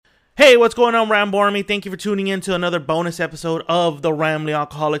Hey, what's going on, Rambo Army? Thank you for tuning in to another bonus episode of the Rambling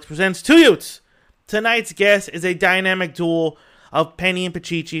Alcoholics presents Two Yutes. Tonight's guest is a dynamic duo of Penny and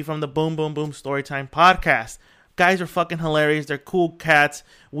Pachichi from the Boom Boom Boom Storytime podcast. Guys are fucking hilarious. They're cool cats.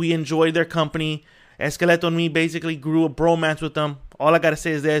 We enjoyed their company. Esqueleto and me basically grew a bromance with them. All I gotta say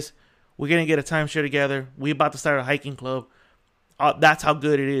is this. We're gonna get a timeshare together. We about to start a hiking club. That's how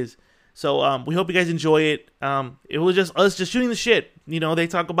good it is. So we hope you guys enjoy it. It was just us just shooting the shit. You know, they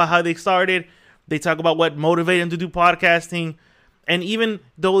talk about how they started. They talk about what motivated them to do podcasting. And even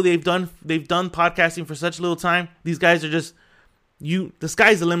though they've done podcasting for such little time, these guys are just the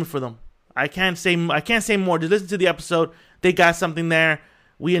sky's the limit for them. I can't say more. Just listen to the episode. They got something there.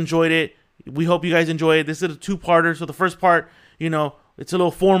 We enjoyed it. We hope you guys enjoy it. This is a two-parter. So the first part, you know, it's a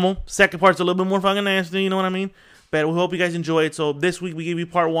little formal. Second part's a little bit more fucking nasty. You know what I mean? But we hope you guys enjoy it. So this week we gave you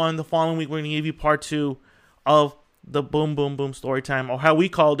part 1. The following week we're going to give you part 2 of the Boom Boom Boom Storytime, or how we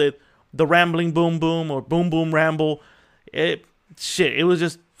called it, the Rambling Boom Boom or Boom Boom Ramble. It was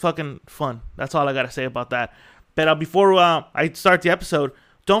just fucking fun. That's all I got to say about that. But before I start the episode,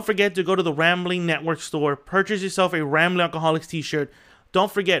 don't forget to go to the Rambling Network store. Purchase yourself a Rambling Alcoholics t-shirt.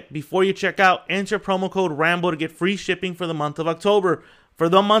 Don't forget, before you check out, enter promo code RAMBO to get free shipping for the month of October. For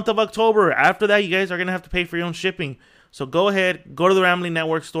the month of October. After that, you guys are going to have to pay for your own shipping. So go ahead, go to the Rambling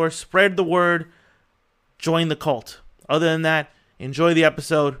Network store, spread the word, join the cult. Other than that, enjoy the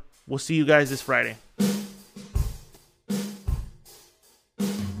episode. We'll see you guys this Friday.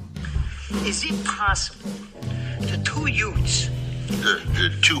 Is it possible the two Yutes?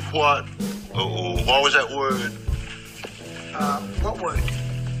 The two what? Oh, what was that word? What word?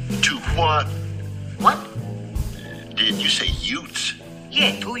 Two what? What? Did you say Yutes?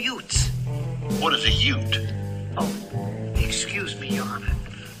 Yeah, two Yutes. What is a Ute? Oh, excuse me, Your Honor.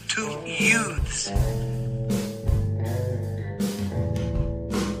 Two youths.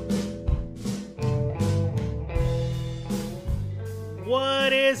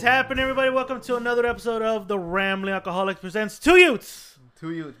 What is happening, everybody? Welcome to another episode of the Rambling Alcoholics presents Two Yutes.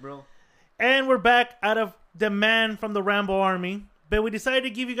 Two youths, bro. And we're back out of demand from the Rambo Army. But we decided to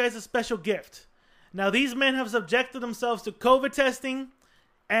give you guys a special gift. Now, these men have subjected themselves to COVID testing.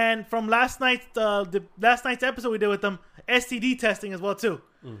 And from last night's episode we did with them, STD testing as well, too.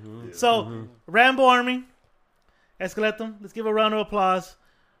 Mm-hmm. So, Rambo Army, Esqueleto, let's give a round of applause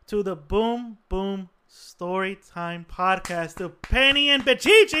to the Boom Boom Storytime podcast, to Penny and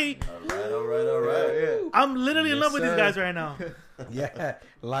Pachichi. All right. Yeah. I'm literally in love with these guys right now. Yeah,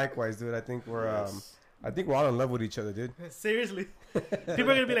 likewise, dude. I think we're all in love with each other, dude. Seriously. People are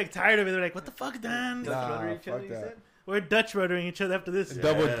going to be like tired of it. They're like, what the fuck, Dan? Fuck that. We're Dutch ruddering each other after this.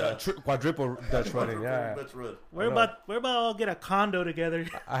 Double, quadruple Dutch running. Yeah, Dutch rud. We're about to all get a condo together.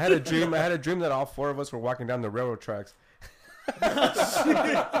 I had a dream that all 4 of us were walking down the railroad tracks.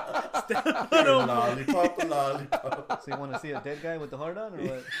 Lollipop. So you want to see a dead guy with the heart on, or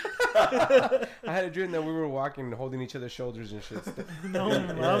what? I had a dream that we were walking, holding each other's shoulders and shit. No,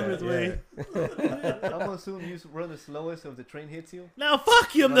 love this way. I'm gonna assume you run the slowest if the train hits you. Now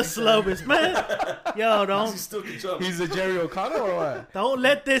fuck you, I'm the slowest, man. Yo, He still can jump. He's a Jerry O'Connell or what? don't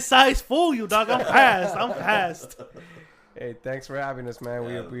let this size fool you, dog. I'm fast. Hey, thanks for having us, man.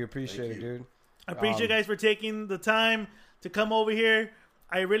 Yeah, we appreciate it, dude. I appreciate you guys for taking the time to come over here.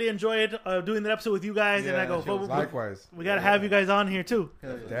 I really enjoyed doing that episode with you guys, and I go, likewise. we gotta have you guys on here too.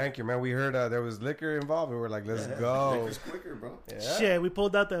 Thank you, man. We heard there was liquor involved. We were like, let's go. Liquor's quicker, bro. Yeah. Shit, we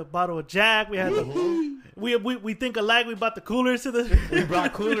pulled out the bottle of Jack. We had we think alike. We bought the coolers to the. We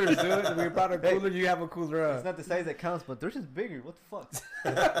brought coolers, dude. We brought a cooler. You have a cooler. It's not the size that counts, but they're just bigger. What the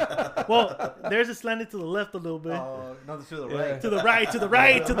fuck? Well, there's a slanted to the left a little bit. No, to the right. To the right. To the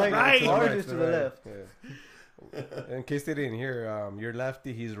right. To the right. Ours is to the left. Yeah. In case they didn't hear, you're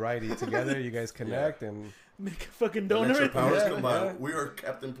lefty, he's righty. Together, you guys connect and Make a fucking Let donor. your powers Yeah, combine. yeah. We are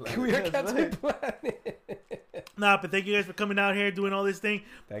Captain Planet. we are That's Captain right. Planet. Nah, but thank you guys for coming out here doing all this thing.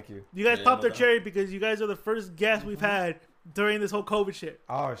 Thank you. You guys Yeah, popped no our cherry because you guys are the first guests we've had during this whole COVID shit.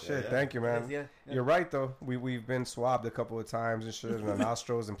 Oh shit! Yeah. Thank you, man. Yeah. You're right though. We've been swabbed a couple of times and shit in the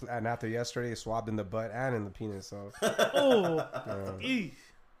nostrils and after yesterday, swabbed in the butt and in the penis. So Oh, eesh.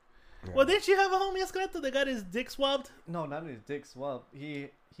 Well, didn't you have a homie Escalante that got his dick swabbed? No, not his dick swab.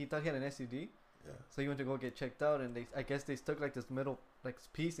 He thought he had an STD. Yeah. So he went to go get checked out, and I guess they stuck like this middle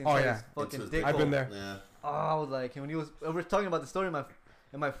piece Oh, inside yeah. his fucking Into his dick. I've been hole. there. Yeah. Oh, I was like, when we were talking about the story,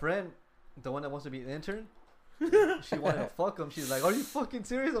 my friend, the one that wants to be an intern, she wanted to fuck him. She's like, "Are you fucking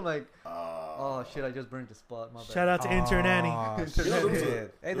serious?" I'm like, "Oh shit, I just burned the spot. My bad." Shout out to intern Annie. Oh, Intern shit. Annie.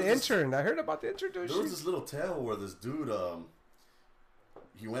 Hey, the intern. I heard about the intern, dude. There was this little tale where this dude,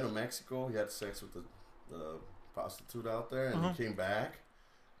 he went to Mexico. He had sex with the prostitute out there, and he came back.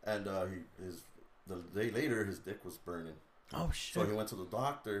 and the day later his dick was burning. Oh shit! So he went to the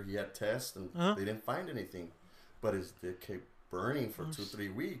doctor. He had tests, and they didn't find anything, but his dick kept burning for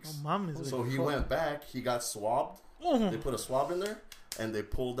 2-3 weeks. Oh, mom is So he went back. He got swabbed. They put a swab in there, and they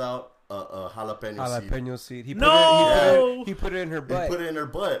pulled out a jalapeno seed. He put it in her butt. He put it in her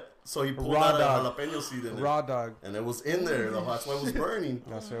butt. So he pulled out a jalapeno seed in there. Raw dog. And it was in there. That's why it was burning.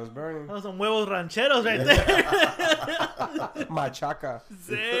 That's why it was burning. Those some huevos rancheros right there. Machaca.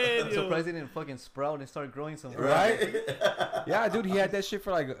 I'm surprised it didn't fucking sprout and start growing something. Right? Yeah, dude, he had that shit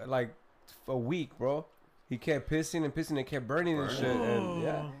for like a week, bro. He kept pissing and kept burning and shit. And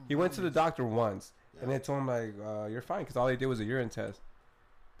yeah, he went to the doctor once, and they told him like, "You're fine," because all they did was a urine test,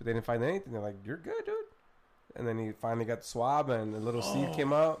 but they didn't find anything. They're like, "You're good, dude." And then he finally got the swab, and a little seed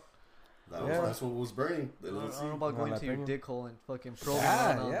came out. That's what was burning. I don't know about going to your dick hole and fucking probing.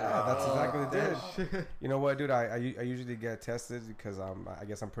 Yeah, that's exactly what they did. You know what, dude? I usually get tested because I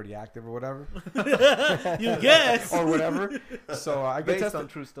guess I'm pretty active or whatever. You guess or whatever. So I get based tested on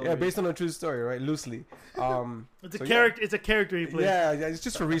true story. Yeah, based on a true story, right? Loosely. It's a character. It's a character he plays. Yeah, it's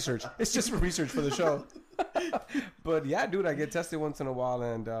just for research. It's just for research for the show. But yeah, dude, I get tested once in a while,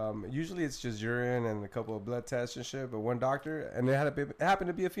 and usually it's just urine and a couple of blood tests and shit. But one doctor, and it happened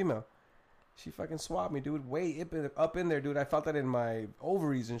to be a female. She fucking swabbed me, dude. Way up in there, dude. I felt that in my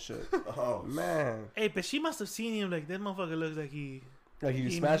ovaries and shit. Oh man. Hey, but she must have seen him like that. Motherfucker looks like he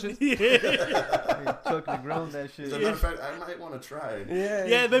smashes. Yeah. He took the ground that shit. As a matter of fact, I might want to try.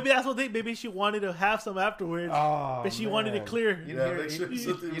 Yeah. Maybe that's what maybe she wanted to have some afterwards. Oh, but she wanted it clear. You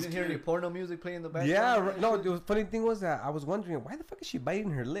didn't hear any porno music playing in the background? Yeah, no. The funny thing was that I was wondering why the fuck is she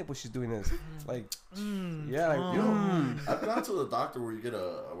biting her lip when she's doing this? Like, I've gone to the doctor where you get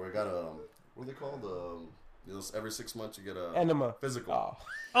what are they called? Every 6 months you get a enema physical.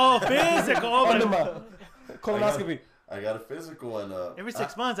 Oh, physical. Enema. Colonoscopy. I got a physical and every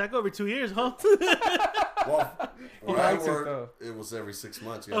 6 months. I go every 2 years, huh? Where I work, it was every 6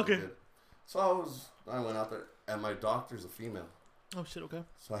 months. Okay. So I went out there, and my doctor's a female. Oh shit. Okay.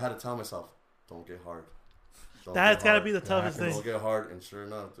 So I had to tell myself, don't get hard. That's gotta be the toughest thing. Don't get hard, and sure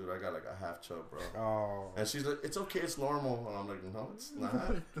enough, dude, I got like a half chub, bro. Oh. And she's like, "It's okay, it's normal." And I'm like, "No, it's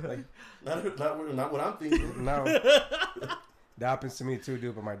not. Not what I'm thinking." No. That happens to me too,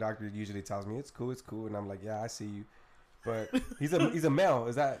 dude. But my doctor usually tells me it's cool, and I'm like, "Yeah, I see you." But he's a male.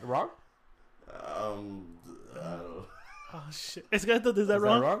 Is that wrong? I don't know. Oh shit! Is that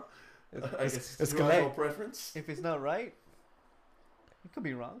wrong? I guess it's no preference. If it's not right, it could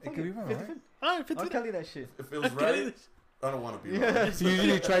be wrong. It could be wrong, right? I'll tell you that shit. If it was right, I don't want to be wrong. He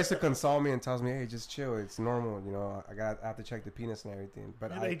usually tries to console me and tells me, "Hey, just chill. It's normal. You know, I have to check the penis and everything."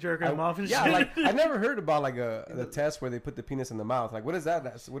 But they jerk him off and shit. Yeah, like I never heard about like the test where they put the penis in the mouth. Like, what is that?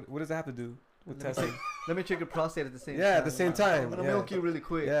 What does that have to do with testing? Let me check your prostate at the same time. Yeah, at the same time. I'm gonna milk you really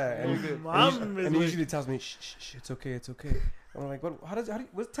quick. Yeah, and he usually tells me, "Shh, it's okay, it's okay." I'm like,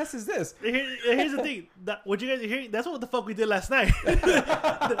 what test is this? Here's the thing. What you guys are hearing, that's what the fuck we did last night. This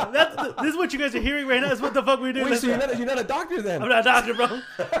is what you guys are hearing right now. That's what the fuck we did last night. You're not a doctor then? I'm not a doctor, bro.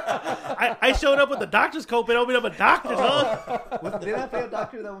 I showed up with the doctor's coat and opened up a doctor's, huh? Did I play a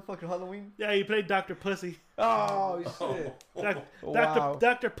doctor that was fucking Halloween? Yeah, he played Dr. Pussy. Oh, shit.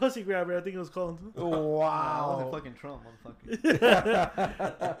 Dr. Pussy Grabber, I think it was called. Wow. I wasn't fucking Trump,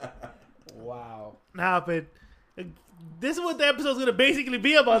 motherfucker. Wow. Nah, but this is what the episode's gonna basically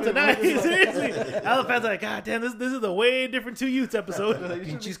be about tonight. Seriously, all the fans are like, God damn, this is a way different Two Yutes episode.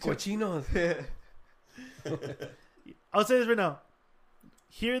 Pinches cochinos. I'll say this right now.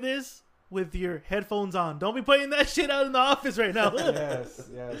 Hear this with your headphones on. Don't be playing that shit out in the office right now. Yes.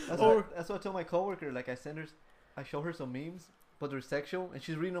 That's what I told my coworker. Like I show her some memes, but they're sexual, and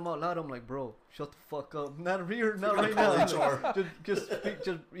she's reading them out loud. I'm like, bro, shut the fuck up. Not right now. Just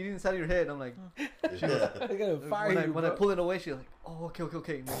read inside of your head. I'm like, when I pull it away, she's like, oh,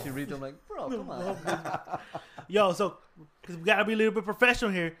 okay. And then she reads them like, bro, come on. Yo, so cause we gotta be a little bit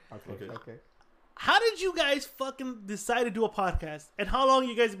professional here. Okay. How did you guys fucking decide to do a podcast, and how long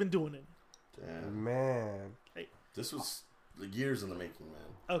you guys have been doing it? Damn. Man, this was years in the making,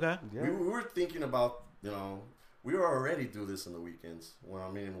 man. Okay. Yeah. We were thinking about, we were already do this in the weekends. Well, I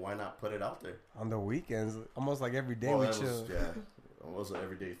mean, why not put it out there? On the weekends, almost like every day we chill. It was an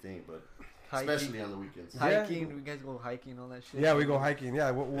everyday thing, but hiking, especially on the weekends. Hiking, you guys go hiking, all that shit. Yeah, we go hiking.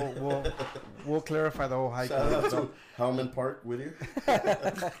 Yeah, we'll clarify the whole hiking. Shout out to Hellman Park, Whittier.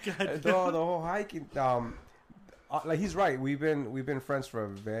 the whole hiking. Like he's right. We've been friends for a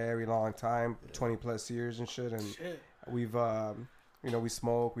very long time, 20 plus years and shit. And we've we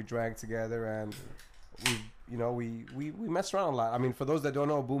smoke, we drank together, and we mess around a lot. I mean, for those that don't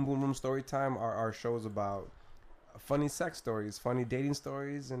know, Boom Boom Room Storytime, our show is about funny sex stories, funny dating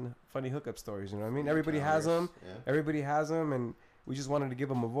stories, and funny hookup stories. You know what I mean? Everybody has them. Yeah. Everybody has them, and we just wanted to give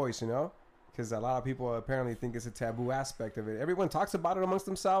them a voice. You know, because a lot of people apparently think it's a taboo aspect of it. Everyone talks about it amongst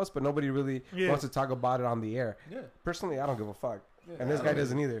themselves, but nobody really wants to talk about it on the air. Yeah. Personally, I don't give a fuck. Yeah, and this guy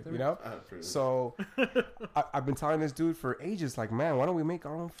doesn't either, you know? So, I've been telling this dude for ages, like, man, why don't we make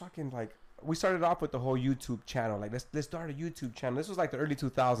our own fucking, like, we started off with the whole YouTube channel. Like, let's start a YouTube channel. This was like the early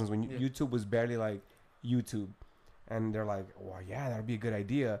 2000s when YouTube was barely like YouTube. And they're like, well, yeah, that'd be a good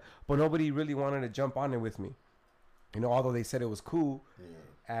idea. But nobody really wanted to jump on it with me. You know, although they said it was cool. Yeah.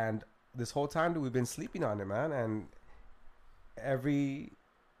 And this whole time, dude, we've been sleeping on it, man. And every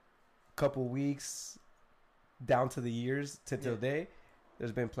couple weeks down to the years to today,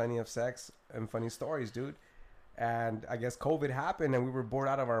 there's been plenty of sex and funny stories, dude. And I guess COVID happened and we were bored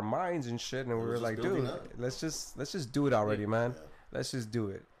out of our minds and shit, and we were like, dude, let's just do it already, man. Let's just do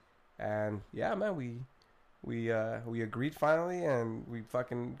it. And yeah, man, we agreed finally, and we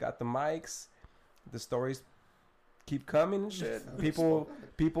fucking got the mics. The stories keep coming and shit.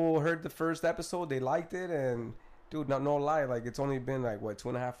 People heard the first episode, they liked it, and dude, no lie, like it's only been like what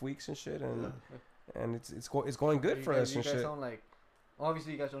 2.5 weeks and shit, and it's going good for us and shit. You guys sound like,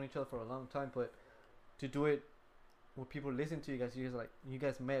 obviously you guys known each other for a long time, but to do it when people listen to you guys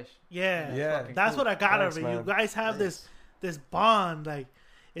mesh. Yeah. That's cool. What I got of it. You guys have this bond, like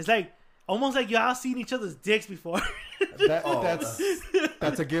it's like almost like y'all seen each other's dicks before.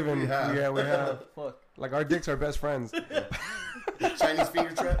 That's a given. Yeah, we have. Fuck. Like our dicks are best friends. Chinese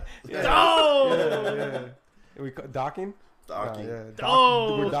finger trap. Yeah. We docking. We're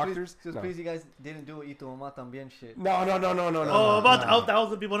doctors. Just please, you guys didn't do it. Tu mamá también shit. No. About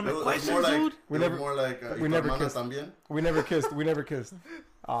 1,000 people to make questions, dude. We never kissed.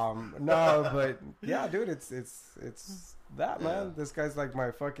 No, but yeah, dude, it's that, man. This guy's like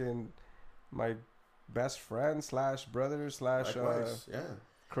my best friend / brother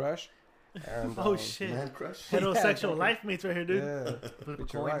 / crush. And, shit, man crush. Heterosexual life mates right here, dude. Yeah, flip a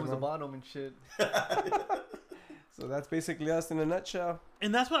coin who's the bottom and shit. So that's basically us in a nutshell.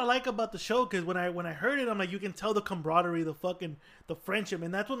 And that's what I like about the show, because when I heard it, I'm like, you can tell the camaraderie, the friendship,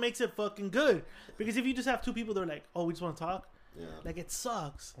 and that's what makes it fucking good. Because if you just have two people that are like, oh, we just want to talk, like it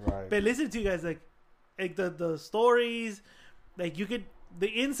sucks. Right. But listen to you guys, like the stories, like you could the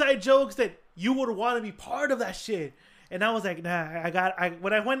inside jokes that you would want to be part of that shit. And I was like, nah,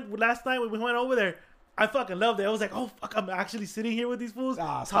 when I went last night when we went over there, I fucking loved it. I was like, oh fuck, I'm actually sitting here with these fools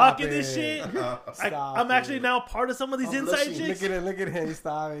talking this shit. I'm actually now part of some of these inside chicks. Look at him.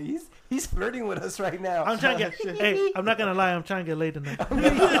 Stop it. He's flirting with us right now. I'm trying to get. Hey, I'm not gonna lie. I'm trying to get laid tonight. You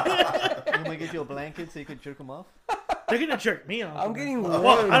might get you a blanket so you can jerk them off. They're gonna jerk me off. I'm getting warm.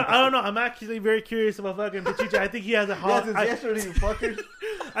 Well, I don't know. I'm actually very curious about fucking Pachicha. I think he has a hog. Yesterday, you fuckers.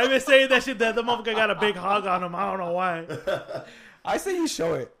 I've been saying that shit. That the motherfucker got a big hog on him. I don't know why. I say you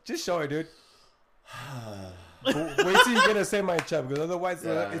show it. Just show it, dude. Wait till you get a semi-chub, because otherwise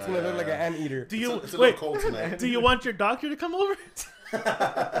it's gonna look like an anteater. Do you it's a little cold tonight. Do you want your doctor to come over?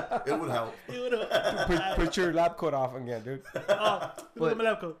 It would help. Put your lab coat off again, dude. Put my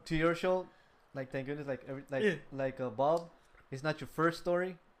lab coat. To your show, like thank goodness, Bob, it's not your first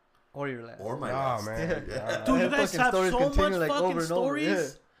story or your last. Or my last. Man. Yeah. Dude, you guys have so much fucking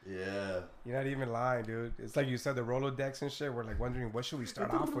stories. Yeah. You're not even lying, dude. It's like you said, the Rolodex and shit. We're like wondering, what should we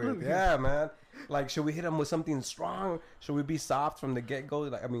start off with? Yeah, man. Like, should we hit them with something strong? Should we be soft from the get-go?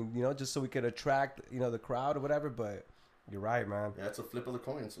 Like, I mean, just so we could attract, the crowd or whatever. But you're right, man. Yeah, it's a flip of the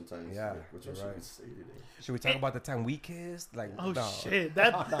coin sometimes. Yeah, which you're right. Say today. Should we talk about the time we kissed? Like, shit,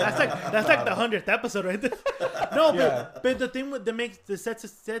 that's like the 100th episode right there. No, but the thing that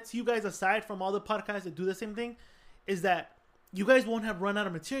sets you guys aside from all the podcasts that do the same thing is that you guys won't have run out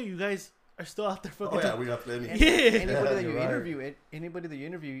of material. You guys are still out there fucking. Oh yeah, we got plenty. Anybody that you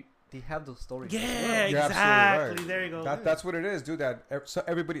interview, they have those stories. Yeah, exactly. Right. There you go. That's what it is, dude. So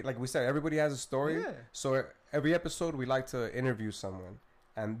everybody, like we said, everybody has a story. Yeah. So every episode, we like to interview someone,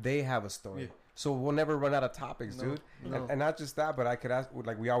 and they have a story. Yeah. So we'll never run out of topics, dude. No. And not just that, but I could ask,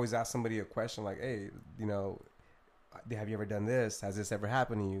 like, we always ask somebody a question, like, hey, have you ever done this? Has this ever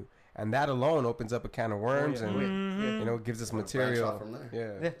happened to you? And that alone opens up a can of worms, and gives us material. From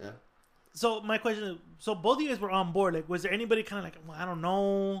there. Yeah. So my question is, so both of you guys were on board. Like, was there anybody kind of like, well, I don't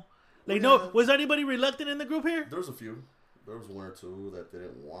know, like, no? Was there anybody reluctant in the group here? There was a few. There was one or two that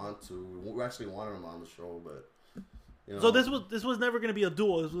didn't want to. We actually wanted them on the show, but So this was never going to be a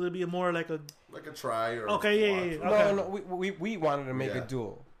duel. This was going to be more like a try or okay. No. We wanted to make a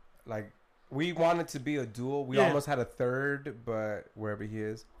duel. Like, we wanted to be a duel. We almost had a third, but wherever he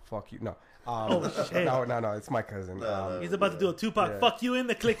is. Fuck you. No. Shit. No, it's my cousin. He's about to do a Tupac. Yeah. Fuck you in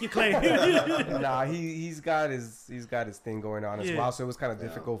the click you claim. Nah, he's got his thing going on as Yeah. well. So it was kind of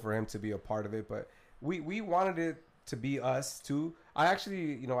difficult for him to be a part of it, but we wanted it to be us too. I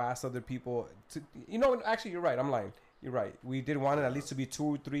actually, asked other people to, actually you're right. I'm lying. You're right. We did want it at least to be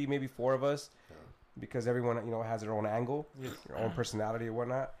 2, 3, maybe 4 of us, because everyone has their own angle, their own personality or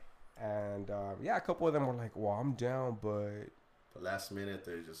whatnot. And a couple of them were like, "Well, I'm down," but last minute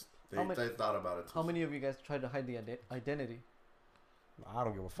they thought about it. How many of you guys tried to hide the identity? I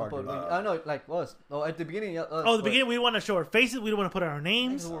don't give a fuck. But dude. I know, like us. No, at the beginning. The beginning we want to show our faces. We don't want to put our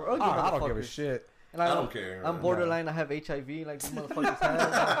names. I don't give a shit. And I don't care. I'm borderline. I have HIV, like these motherfuckers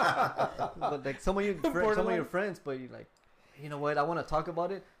have. But like some of your friends, but you like, you know what? I want to talk about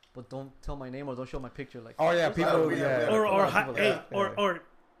it, but don't tell my name or don't show my picture. Like, people, Or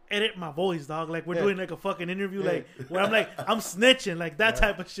edit my voice, dog. Like we're doing like a fucking interview, like where I'm like I'm snitching, like that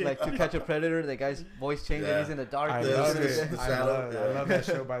type of shit. Like To Catch a Predator, the guy's voice changed and he's in the dark. I love it. I love that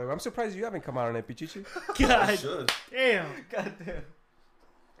show. By the way, I'm surprised you haven't come out on it, Pichichi. God damn. God damn.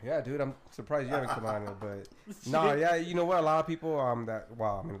 Yeah, dude, I'm surprised you haven't come out on it, but no, yeah, you know what? A lot of people, a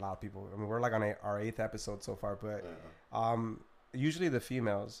lot of people. I mean, we're like on our 8th episode so far, but usually the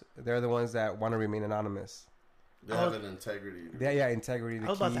females, they're the ones that want to remain anonymous. They have an integrity. Yeah, integrity,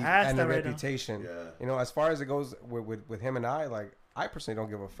 the key, and the reputation. Yeah. As far as it goes with him and I, like, I personally don't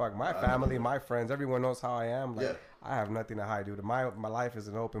give a fuck. My family, my friends, everyone knows how I am. Like, I have nothing to hide, dude. My life is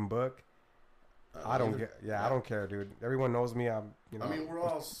an open book. I don't care, dude. Everyone knows me. I mean, we're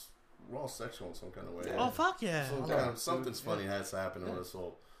all sexual in some kind of way. Oh fuck yeah! Something's funny has to happen to us,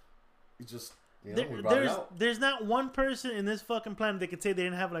 so you just there's not one person in this fucking planet that could say they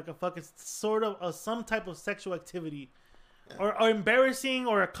didn't have like a fucking sort of some type of sexual activity, or embarrassing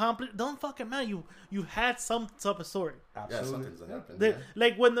or accomplished. Don't fucking matter. You had some type of story. Absolutely. Yeah, something's happened.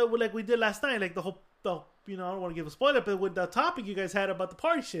 Like like we did last night. Like the I don't want to give a spoiler, but with the topic you guys had about the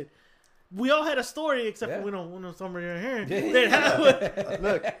party shit. We all had a story, except for we know somebody here.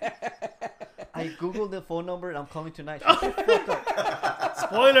 Look, I googled the phone number and I'm calling tonight. Shut the fuck up.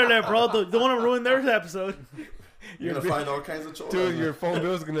 Spoiler alert, bro. Don't want to ruin their episode. You're gonna find all kinds of chores. Dude, your phone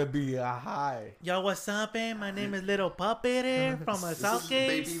bill's gonna be high. Yo, what's up, man? My name is Little Puppet from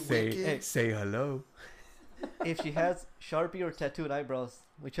Southgate. Say hello. If she has Sharpie or tattooed eyebrows,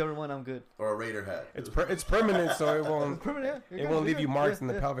 whichever one, I'm good. Or a Raider hat. It's permanent, so it won't leave you marks in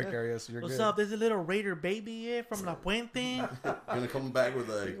the pelvic area, so you're What's good. What's up? There's a little Raider baby here from La Puente. You're gonna come back with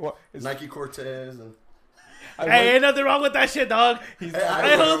a Nike Cortez and. Hey, ain't nothing wrong with that shit, dog.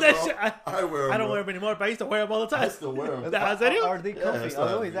 I hold that shit. I wear them. I don't wear them anymore, but I used to wear them all the time. I still wear them. Are they comfy?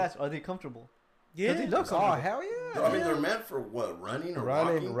 I always ask, are they comfortable? Yeah. They look hell yeah. I mean, they're meant for what? Running or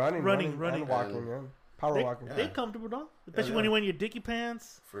walking? And walking, man. Power walking. They're comfortable, dog. Especially when you wear your dicky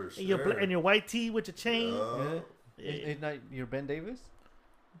pants. For sure. And your white tee with your chain. It's not your Ben Davis?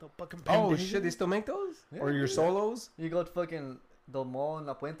 The fucking shit, they still make those? Yeah, or your solos? You go to fucking the mall in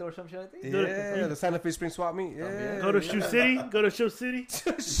La Puente or some shit like that? Yeah, the Santa Fe Spring Swap Meet. Yeah. Go to Shoe City. Go to Shoe City.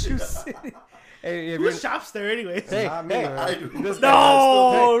 Shoe City. Hey, who shops there anyways? Hey, I do.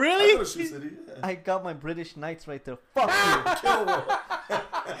 No, really? I go to Shoe City. Yeah. I got my British Knights right there. Fuck you.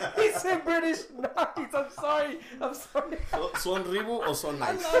 He said British Knights. I'm sorry. Son Ribu or Son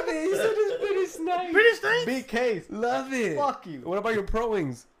Nice? I love it. He said his British Knights. British Knights? Big case. Love it. Fuck you. What about your Pro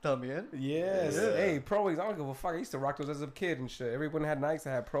Wings? También? Yes. Yeah. Hey, Pro Wings. I don't give a fuck. I used to rock those as a kid and shit. Everyone had Nikes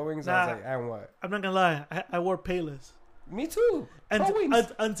that had Pro Wings. I was like, and what? I'm not gonna lie. I wore Payless. Me too. Until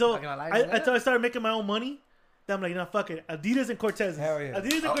I started making my own money. Then I'm like, no, fuck it. Adidas and Cortez. Hell yeah.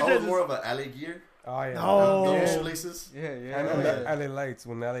 Adidas and Cortez. I was more of an alley gear. Oh yeah. No. Those shoelaces. Yeah. And LA lights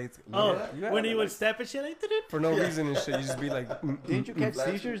when LA. When you would step and shit like that. For no reason and shit, you just be like. Didn't you catch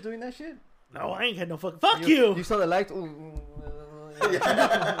seizures doing that shit? No, I ain't had no fucking. Fuck you. You saw the lights. No?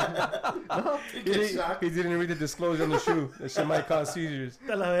 He didn't read the disclosure on the shoe. That shit might cause seizures.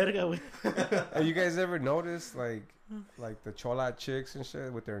 Have you guys ever noticed like the chola chicks and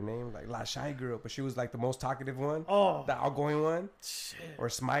shit with their name, like La Shy Girl, but she was like the most talkative one, the outgoing one, shit. Or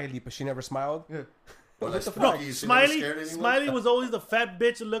Smiley, but she never smiled. Yeah. Smiley was always the fat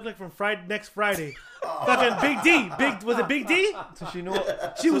bitch that looked like from next Friday. Fucking Big D. Was it Big D? So she knew.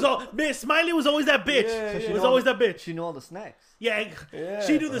 Smiley was always that bitch. Yeah, she was always that bitch. She knew all the snacks. Yeah.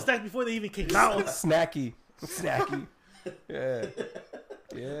 She knew the snacks before they even came out. Snacky.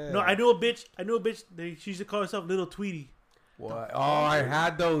 Yeah. No, I knew a bitch. She used to call herself Little Tweety. What? Oh, I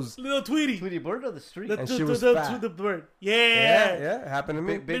had those. Little Tweety. Tweety bird or the street? And she was fat. The bird. Yeah. Happened to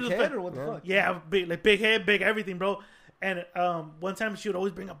me. Big head or what the fuck? Yeah, big head, big everything, bro. And one time she would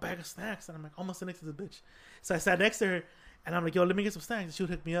always bring a bag of snacks, and I'm like, almost next to the bitch. So I sat next to her, And I'm like, yo, let me get some snacks. And she would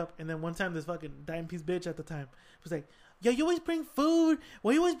hook me up. And then one time, this fucking dime piece bitch at the time was like, yo, you always bring food.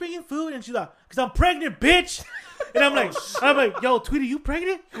 Why you always bringing food? And she's like, because I'm pregnant, bitch. And I'm like, yo, Tweety, you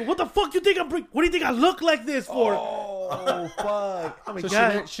pregnant? What the fuck you think I'm pregnant? What do you think I look like this for? Oh, fuck. Oh, my So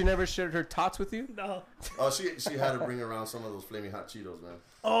God. she never shared her tots with you? No. Oh, she had to bring around some of those flaming hot Cheetos, man.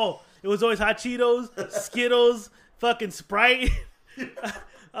 Oh, it was always hot Cheetos, Skittles, fucking Sprite.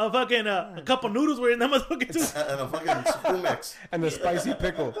 A cup of noodles were in that motherfucker too. And a fucking Spoon-X. And the spicy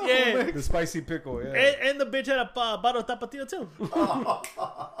pickle. Yeah. The spicy pickle, yeah. And the bitch had a bottle of tapatio too.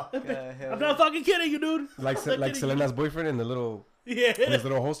 I'm not fucking kidding you, dude. Like Selena's boyfriend in the little in his Yeah.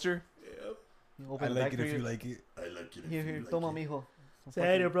 little holster. Open I the like back it for if you you. like it. I like it. Here, You like toma, it. mijo.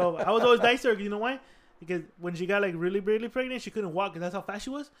 Serio, bro. I was always nice to her. You know why? Because when she got like really, really pregnant, she couldn't walk because that's how fast she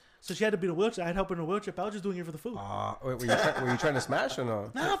was. So she had to be in a wheelchair. I'd help her in a wheelchair, but I was just doing it for the food. Wait, were you trying to smash or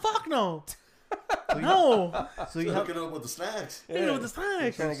no? Nah, fuck no. No. So you You're have, hooking up with the snacks. You know, with the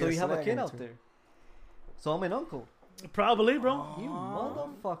snacks. Trying to so get you have a snack kid into out it. there. So I'm an uncle. Probably, bro. You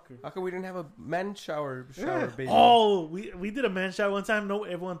motherfucker. How come we didn't have a man shower baby? Oh, we did a man shower one time. No,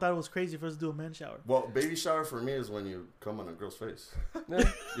 everyone thought it was crazy for us to do a man shower. Well, baby shower for me is when you come on a girl's face. Yeah.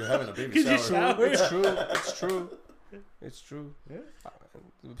 You're having a baby 'Cause you shower. shower. It's true. It's true. It's true. Yeah.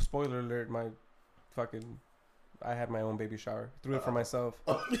 Spoiler alert, I had my own baby shower. Threw it for myself.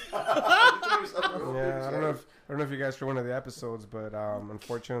 Yeah, Yeah, I don't know if you guys heard one of the episodes, but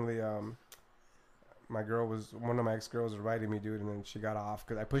unfortunately, one of my ex-girls was riding me, dude, and then she got off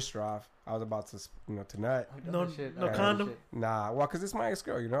because I pushed her off. I was about to, to nut. No- Shit. no I condom? shit. Nah, well, because it's my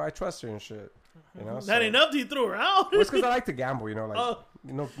ex-girl, I trust her and shit. Not enough. You threw her out. Well, it's because I like to gamble, like, Oh.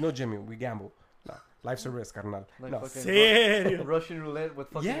 no, Jimmy, we gamble. Nah, life's a risk, carnal. Like No. fucking Serio. Russian roulette with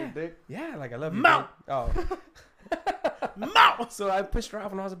fucking Yeah. your dick. Yeah, like I love you. Mouth. babe. Oh. Mouth. So I pushed her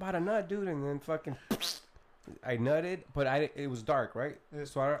off when I was about to nut, dude, and then fucking I nutted, but it was dark, right? Yeah.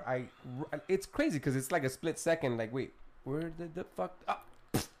 So I it's crazy because it's like a split second. Like, wait, where did the fuck?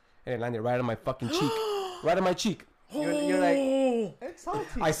 And it landed right on my fucking cheek, right on my cheek. You're like, Oh. it's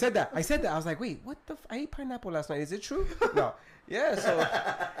salty. I said that. I was like, wait, what the? I ate pineapple last night. Is it true? No. Yeah. So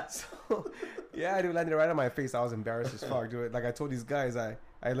yeah, dude, landed right on my face. I was embarrassed as fuck, dude. Like I told these guys, I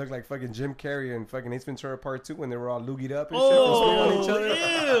looked like fucking Jim Carrey and fucking Ace Ventura Part 2 when they were all loogied up and shit and smeared on each other.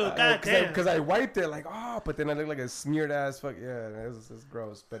 Ew, goddamn. Because I wiped it like, but then I looked like a smeared ass fuck. Yeah, it was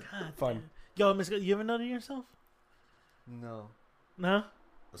gross, but fun. Yo, Miss, you ever nutted yourself? No. No.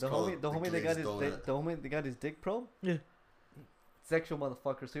 Let's The call homie, it the homie that got his glazed dick, donut. the homie that got his dick probe. Yeah. Sexual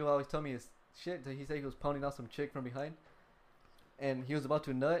motherfucker. So he always tell me his shit. He said he was pounding out some chick from behind, and he was about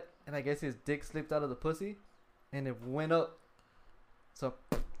to nut, and I guess his dick slipped out of the pussy, and it went up. So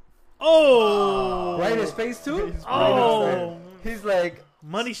Oh. Right in his face too. Oh. he's like,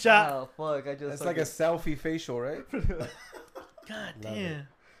 Money shot. oh fuck! I just It's like a selfie facial, right? God damn.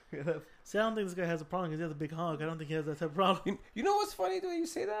 See, I don't think this guy has a problem because he has a big hog. I don't think he has that type of problem. You know what's funny the way you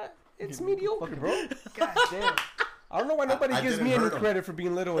say that? It's mediocre, bro. God damn. I don't know why nobody I gives didn't me any hurt him. credit for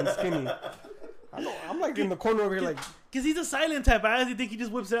being little and skinny. I'm like in the corner over here, like Because he's a silent type. I honestly think he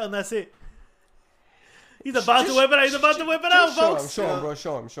just whips it out and that's it. He's about to whip it out. He's about to whip it out, folks. Show him, bro.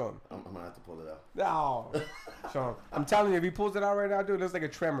 Show him. I'm gonna have to pull it out. No, show him. I'm telling you, if he pulls it out right now, dude, it looks like a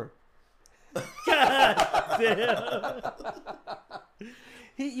tremor. God damn.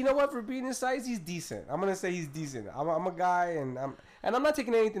 You know what? For being his size, he's decent. I'm gonna say he's decent. I'm a guy, and I'm not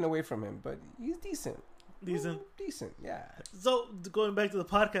taking anything away from him, but he's decent. Decent. Decent, yeah. So, going back to the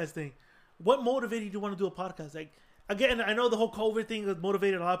podcast thing, what motivated you to want to do a podcast? Like, again, I know the whole COVID thing has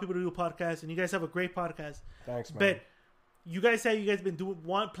motivated a lot of people to do a podcast, and you guys have a great podcast. Thanks, man. But you guys say you guys been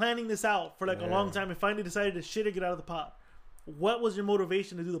planning this out for like a long time, and finally decided to shit or get out of the pot. What was your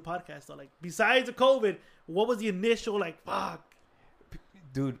motivation to do the podcast? Though, like, besides the COVID, what was the initial like? Fuck.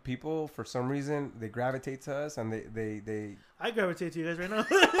 Dude, people for some reason they gravitate to us, and they I gravitate to you guys right now.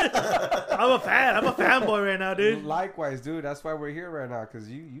 I'm a fan. I'm a fanboy right now, dude. Likewise, dude. That's why we're here right now, because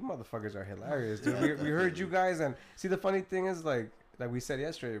you motherfuckers are hilarious, dude. We heard you guys, and see, the funny thing is, like we said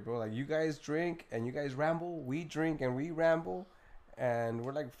yesterday, bro, like, you guys drink and you guys ramble, we drink and we ramble, and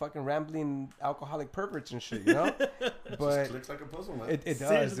we're like fucking rambling alcoholic perverts and shit, you know? But Just looks like a puzzle, man. it does,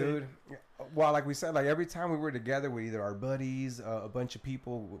 Seriously. dude. Well, like we said, like every time we were together with either our buddies, a bunch of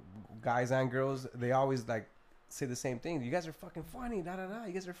people, guys and girls, they always like say the same thing. You guys are fucking funny, da da da.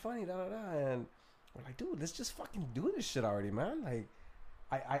 You guys are funny, da da da. And we're like, dude, let's just fucking do this shit already, man. Like,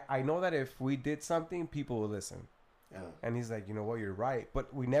 I know that if we did something, people will listen. Yeah. And he's like, you know what, you're right.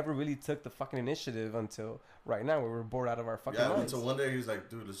 But we never really took the fucking initiative until right now. We were bored out of our fucking Yeah, minds. until one day he was like,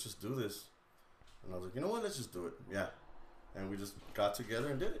 dude, let's just do this. And I was like, you know what, let's just do it. Yeah. And we just got together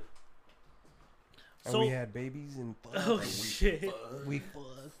and did it. And So- we had babies and Oh shit. we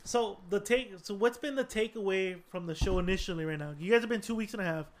So what's been the takeaway from the show initially right now? You guys have been 2 weeks and a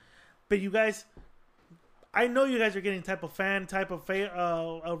half, but you guys, I know you guys are getting type of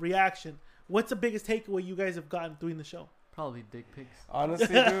a reaction. What's the biggest takeaway you guys have gotten doing the show? Probably dick pics. honestly,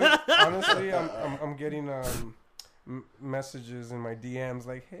 dude. Honestly, I'm getting messages in my DMs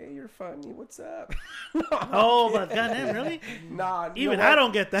like, "Hey, you're funny. What's up?" Oh, but goddamn, really? Nah, you Even know what? I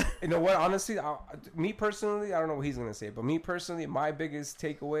don't get that. You know what? Honestly, me personally, I don't know what he's gonna say, but me personally, my biggest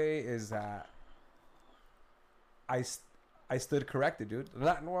takeaway is that I stood corrected, dude.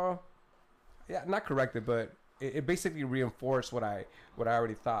 Not corrected, but it basically reinforced what I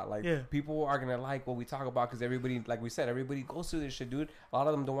already thought. Like, people are gonna like what we talk about because everybody, like we said, everybody goes through this shit, dude. A lot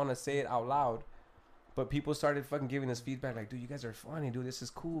of them don't want to say it out loud, but people started fucking giving us feedback, like, dude, you guys are funny, dude. This is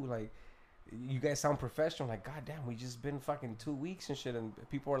cool, like. You guys sound professional. Like, goddamn, we just been fucking 2 weeks and shit, and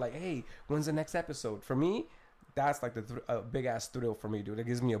people are like, "Hey, when's the next episode?" For me, that's like a big ass thrill for me, dude. It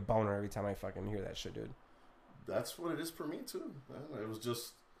gives me a boner every time I fucking hear that shit, dude. That's what it is for me too, man. It was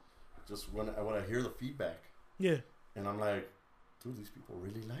just when I hear the feedback, and I'm like, dude, these people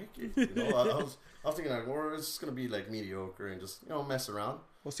really like it. You know, I was thinking like, well, it's just gonna be like mediocre and just mess around.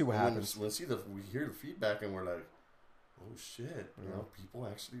 We'll see what happens. We hear the feedback and we're like, oh shit, people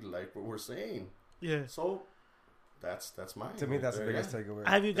actually like what we're saying. Yeah. So that's mine. To me, that's the biggest takeaway.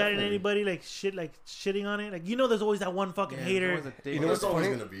 Have you gotten anybody shitting on it? Like, there's always that one fucking hater. You know what's always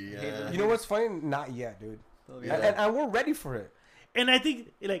funny? gonna be. Yeah. You know what's funny? Not yet, dude. And we're ready for it. And I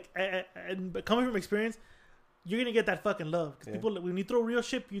think, and coming from experience, you're gonna get that fucking love because people, when you throw real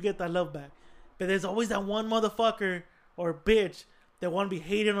shit, you get that love back. But there's always that one motherfucker or bitch that want to be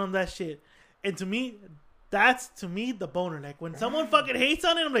hating on that shit. And to me, that's the boner. Like, when someone fucking hates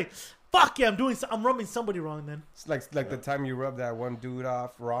on it, I'm like, fuck yeah, I'm rubbing somebody wrong then. It's like the time you rubbed that one dude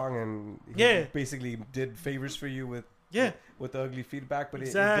off wrong and he basically did favors for you with ugly feedback, but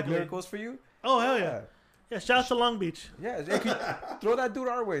it did miracles for you. Oh, hell yeah. Yeah, shout out to Long Beach. Yeah, throw that dude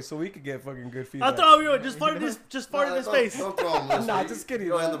our way so we could get fucking good feedback. I'll throw him your way. Just fart in his face. Don't throw him. Nah, just kidding.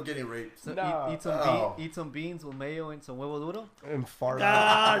 You'll end up getting raped. So eat some beans with mayo and some huevo duro. And fart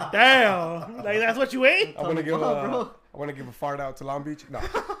God out. Damn. Like, that's what you ate? I want to give a fart out to Long Beach. No.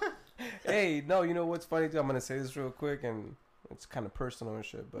 Hey, no, you know what's funny, dude? I'm going to say this real quick, and it's kind of personal and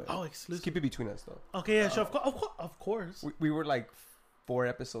shit, but exclusive. Just keep it between us, though. Okay, yeah, sure. Of course. We were like 4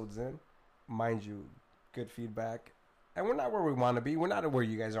 episodes in. Mind you, good feedback. And we're not where we want to be. We're not where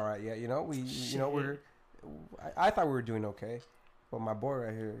you guys are at yet. I thought we were doing okay, but my boy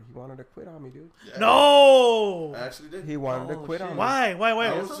right here, he wanted to quit on me, dude. Yeah. No, I actually did. He wanted to quit on me. Why?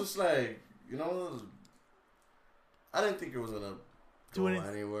 I was just like, I didn't think it was gonna go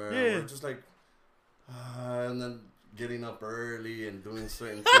anywhere. Yeah. We're just like, and then getting up early and doing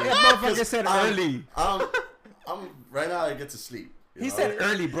certain things. That motherfucker said early. I'm right now. I get to sleep. He said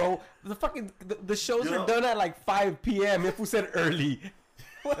early, bro. The shows are done at like 5 p.m. If we said early,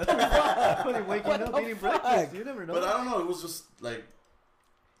 what the fuck? Waking up, eating breakfast. You never know. But I don't know. It was just like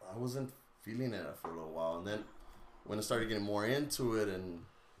I wasn't feeling it for a little while, and then when I started getting more into it, and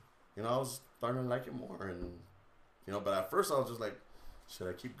I was starting to like it more, and but at first I was just like, should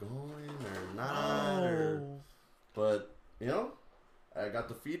I keep going or not? But I got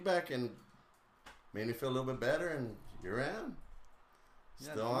the feedback and made me feel a little bit better, and here I am.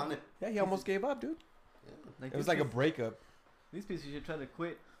 Still on it. Yeah, he almost gave up, dude. Yeah. It was like a breakup. These pieces should try to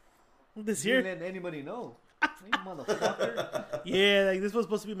quit this year. Didn't let anybody know. You motherfucker. Yeah, like this was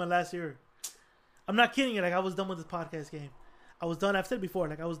supposed to be my last year. I'm not kidding you. Like, I was done with this podcast game. I was done. I've said it before.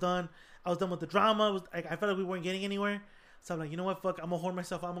 Like, I was done with the drama. I felt like we weren't getting anywhere. So I'm like, you know what? Fuck. I'm gonna hold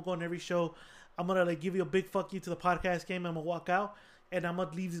myself. I'm gonna go on every show. I'm gonna give you a big fuck you to the podcast game. I'm gonna walk out. And I'm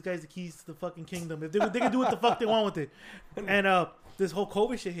gonna leave these guys the keys to the fucking kingdom. If they can do what the fuck they want with it. And this whole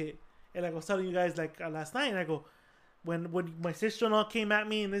COVID shit hit. And like I was telling you guys last night, and I go, when my sister-in-law came at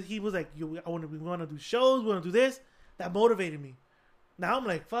me, and he was like, we want to do shows, we want to do this. That motivated me. Now I'm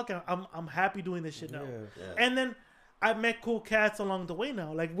like, fuck, I'm happy doing this shit now. Yeah. And then I met cool cats along the way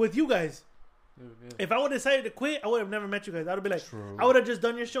now, like with you guys. Yeah. If I would have decided to quit, I would have never met you guys. I would have been like, I would have just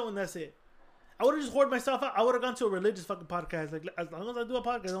done your show and that's it. I would have just hoarded myself out. I would have gone to a religious fucking podcast. Like, as long as I do a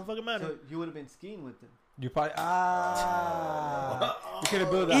podcast, it don't fucking matter. So you would have been skiing with them. You probably you could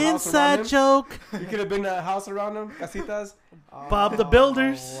have built a house inside around joke. You could have been a house around them, casitas. Bob the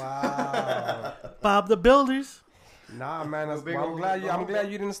Builders. Wow. Bob the Builders. Nah, man. I'm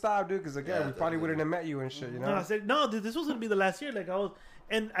glad you didn't stop, dude. Because again, we probably wouldn't have met you and shit. No, I said no, dude. This was gonna be the last year. Like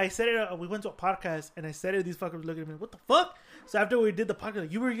I said it. We went to a podcast and I said it. These fuckers were looking at me. What the fuck? So after we did the podcast,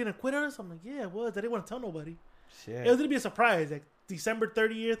 like, you were gonna quit on us? I'm like, yeah, I was. I didn't want to tell nobody. Shit. It was gonna be a surprise. Like, December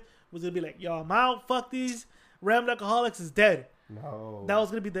 30th was gonna be like, yo, I'm out. Fuck these. Rambling Alcoholics is dead. No. That was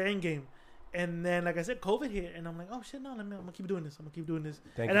gonna be the end game. And then, like I said, COVID hit, and I'm like, oh shit, no, I'm gonna keep doing this.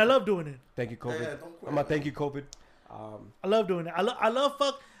 Thank and you. I love doing it. Thank you, COVID. Yeah, don't quit, I'm gonna thank you, COVID. I love doing it. I love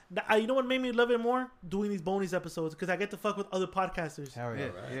fuck. You know what made me love it more? Doing these bonus episodes because I get to fuck with other podcasters. Hell yeah.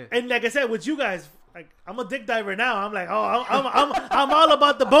 Yeah. And like I said, with you guys, like I'm a dick diver now. I'm like, oh, I'm all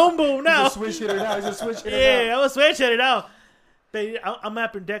about the boom boom now. He's a switch hitter now. He's a switch hitter Yeah, I'm a switch hitter now. I'm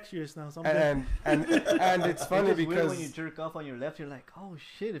ambidextrous now. So I'm and it's funny It's just weird because when you jerk off on your left, you're like, oh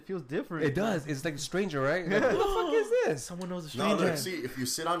shit, it feels different. it does. It's like a stranger, right? Like, what the fuck is this? someone knows a No, stranger. look, see, if you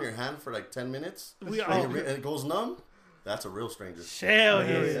sit on your hand for like 10 minutes We and, are. and it goes numb, that's a real stranger. Hell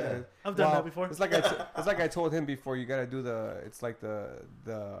yeah. Yeah. I've done Well, that before. It's like I told him before. You gotta do it's like the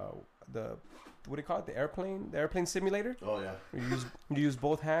what do you call it? The airplane simulator. Oh, yeah. You use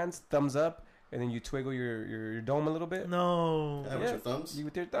both hands, thumbs up, and then you twiggle your dome a little bit. No. Yeah, with your thumbs. You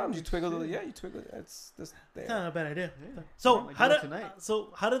with your thumbs, you twiggle. You twiggle. That's It's there. not a bad idea. Yeah. So Might how do it did tonight.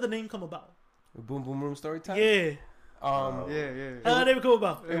 how did the name come about? Boom Boom Room story time. Yeah. Yeah. How did it come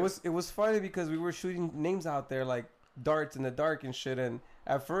about? It was funny because we were shooting names out there like darts in the dark and shit. And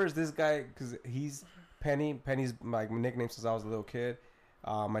at first, this guy, because he's Penny's my nickname since I was a little kid.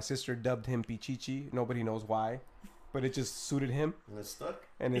 My sister dubbed him Pichichi. Nobody knows why, but it just suited him And it's stuck.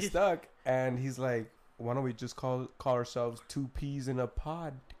 and it stuck. And he's like, "Why don't we just call ourselves Two Peas in a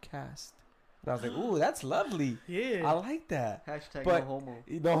Podcast?" And I was like, "Ooh, that's lovely. Yeah. I like that." Hashtag But- no homo.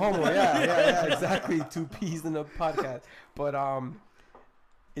 No homo, yeah, exactly. Two peas in a podcast. But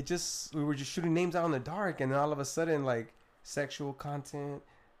we were just shooting names out in the dark, and then all of a sudden, like sexual content,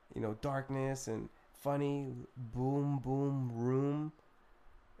 darkness and funny, boom boom room.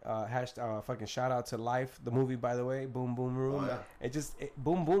 Fucking shout out to Life, the movie, by the way, Boom Boom Room. Oh, yeah.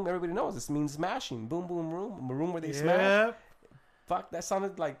 Boom boom. Everybody knows this means smashing. Boom boom room, a room where they smash. Yeah. Fuck, that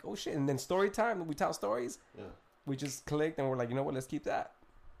sounded like oh shit. And then story time, we tell stories. Yeah. We just clicked and we're like, you know what? Let's keep that.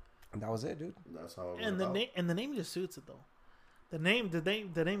 And that was it, dude. That's how it And went about. the name just suits it though. The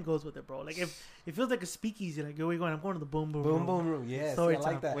name goes with it, bro. Like if it feels like a speakeasy, like where we going? I'm going to the boom boom Boom room. boom room. Yes, Story I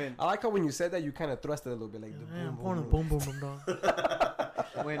like time. that. I like how when you said that, you kind of thrust it a little bit, like the Yeah, I'm boom going to boom the room. boom boom room,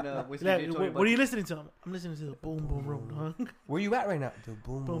 dog. When Whiskey Like, J told me what about are you listening to? I'm listening to the boom boom room, dog. Where you at right now? The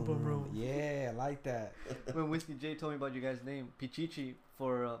boom Boom, boom boom room. room. Yeah, I like that. when Whiskey J told me about you guys' name, Pichichi,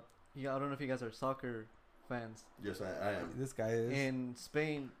 for I don't know if you guys are soccer fans. Yes, I am. This guy is. In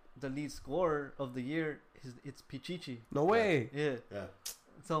Spain, the lead scorer of the year it's Pichichi. No way. Yeah. Yeah.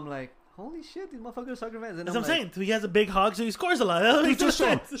 So I'm like, holy shit, these motherfuckers are soccer fans. And That's what I'm like, saying. So he has a big hog, so he scores a lot. That makes Just no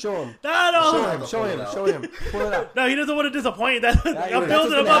show him. sense. Show him. No. Show him. Pull it out. No, he doesn't want to disappoint. That Yeah, I'm that's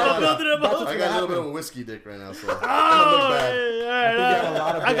building him what's up. gonna I'm building him That's up. what's I got a little bit of a whiskey dick right now, so. Oh, bad. all I think you have a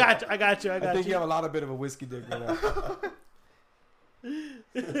lot of I it. got you. I think you have a lot of bit of a whiskey dick right now.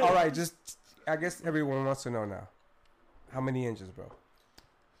 All right, I guess everyone wants to know now. How many inches, bro?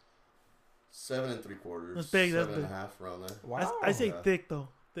 7 3/4. That's big, that's 7 big. 1/2 around there. Wow. I say Yeah. thick though.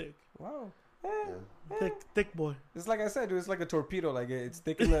 Thick. Wow. Yeah. Thick boy. It's like I said, dude. It's like a torpedo. Like it's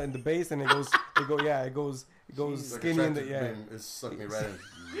thick in the base, and it goes It's like skinny in the attracted to me, it sucked me right in.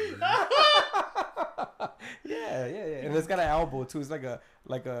 Yeah. And it's got an elbow too. It's like a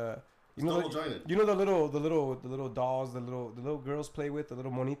It's double jointed. you know the little dolls the little girls play with, the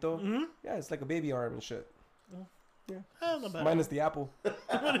little monito. Mm-hmm. Yeah, it's like a baby arm and shit. I don't know about Minus the apple.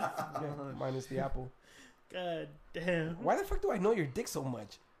 Minus the apple. God damn. Why the fuck do I know your dick so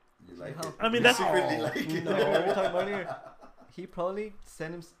much? You like No. it. I mean, You that's- secretly like it. You know what we're talking about here? He probably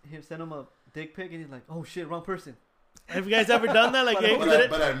sent him a dick pic, and he's like, "Oh shit, wrong person." Have you guys ever done that? Like, hey,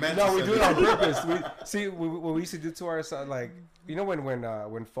 But I meant No, to we send do it it. on purpose. What we used to do to ourselves, like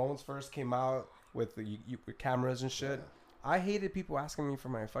when phones first came out with with cameras and shit. I hated people asking me for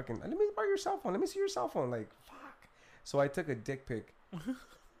my fucking. Let me borrow your cell phone. Let me see your cell phone. Like fuck. So I took a dick pic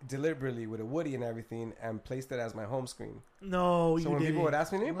deliberately with a Woody and everything and placed it as my home screen. no, So you when didn't. people would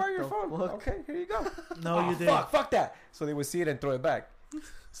ask me, "Let me borrow your the phone." fuck? Okay, here you go. No, Oh, you didn't. fuck that. So they would see it and throw it back.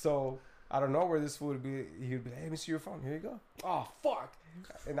 So I don't know where this fool would be. He would be, "Hey, let me see your phone. Here you go." Oh fuck.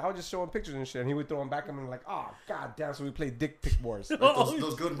 And I would just show him pictures and shit, and he would throw them back at me like, "Oh god damn!" So we played dick pic wars. Like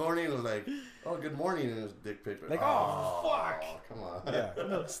those good morning, it was like, oh, good morning, and it was dick pic. Like, oh, fuck. Come on. Yeah.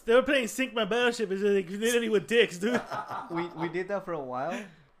 No, they were playing Sink My Battleship. It's like, they didn't with dicks, dude. We did that for a while,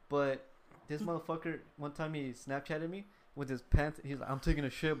 but this motherfucker one time he Snapchatted me with his pants. He's like, "I'm taking a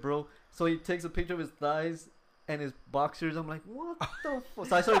shit, bro." So he takes a picture of his thighs and his boxers. I'm like, what the fuck?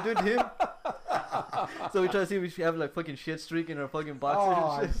 So I started doing to him. So we try to see if we should have like fucking shit streak in our fucking boxers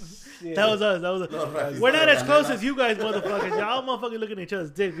Oh, and shit. shit. That was us. No, right. We're not as close as you guys, motherfuckers. Y'all motherfucking looking at each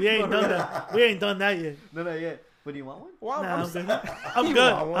other's dick. We ain't done that. We ain't done that yet. No, not yet. But do you want one? Well, Nah, I'm saying- good. I'm You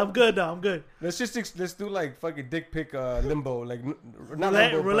good. want one? I'm good. No, I'm good. Let's do like fucking dick pic limbo, like not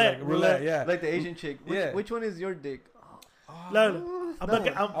Roulette, limbo, roulette, but like roulette. Yeah. Like the Asian chick. Yeah. Which one is your dick? Look, I'm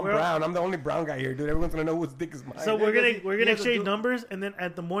I'm brown. I'm the only brown guy here, dude. Everyone's gonna know whose dick is mine. So You we're guys- gonna you guys exchange do- numbers, and then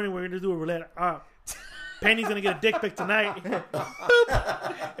at the morning we're gonna do a roulette. Penny's gonna get a dick pic tonight.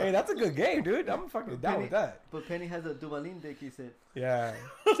 Hey, that's a good game, dude. I'm fucking down Penny- with that. But Penny has a Duvalin dick, he said. Yeah.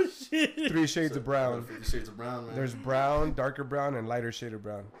 Oh shit! 3 shades of brown. 50 Shades of Brown, man. There's brown, darker brown, and lighter shade of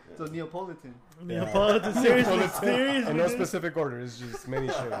brown. So Neapolitan. Neapolitan, seriously, In no seriously. specific order. It's just many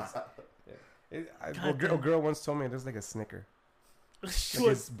shades. Yeah. A girl once told me it looks like a Snicker. Like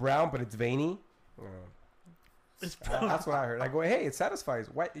it's brown, but it's veiny. It's That's what I heard. I go, hey, it satisfies.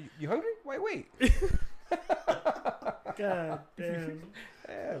 Why you hungry? Why wait? God damn.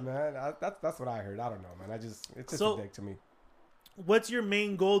 Yeah, man. That's what I heard. I don't know, man. It's just So- a dick to me. What's your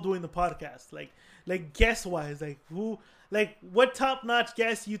main goal doing the podcast? Like guest wise, like who, like what top notch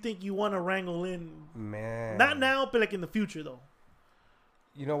guests you think you want to wrangle in? Man. Not now, but like in the future though.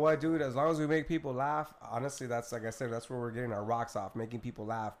 You know what, dude? As long as we make people laugh, honestly, that's like I said, that's where we're getting our rocks off, making people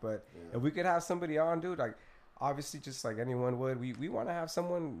laugh. But if we could have somebody on, dude, like obviously, just like anyone would, we want to have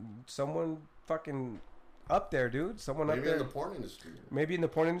someone fucking up there, dude. Someone Maybe up there. in the porn industry. Maybe in the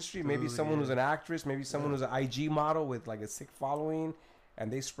porn industry. Maybe Dude, someone yeah. who's an actress. Maybe someone who's an IG model with like a sick following,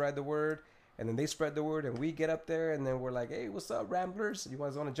 and they spread the word. And then they spread the word, and we get up there, and then we're like, "Hey, what's up, Ramblers? You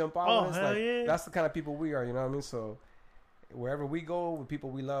guys want to jump on Oh, with us?" hell Like, yeah. that's the kind of people we are. You know what I mean? So wherever we go, with people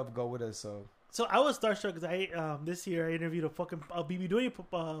we love, go with us. So I was starstruck because I this year I interviewed a fucking BB Doing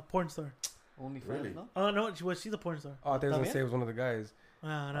porn star. Only Really? friends, no? Oh no, she's a porn star. oh, they was gonna También? say it was one of the guys.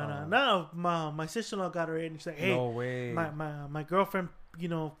 No. My sister-in-law got her in. And she's like, "Hey, No way. my girlfriend,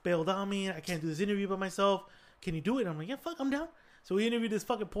 bailed on me. I can't do this interview by myself. Can you do it?" I'm like, "Yeah, fuck, I'm down." So we interviewed this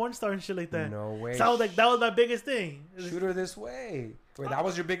fucking porn star and shit like that. No way. So I was like, that was my biggest thing. Shoot her this way. Wait, that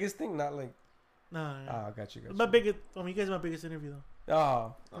was your biggest thing? Not like. No, Oh, got you. my biggest. I mean, you guys are my biggest interview though.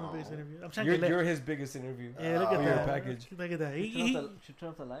 Oh, My biggest interview. I'm trying to get you're his biggest interview. Yeah, look at for your that. package. Look at that. Should turn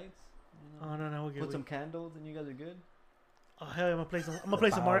off the lights. You know? Oh no, we'll get. Put some candles, and you guys are good. Oh hell, I'm gonna play some. I'm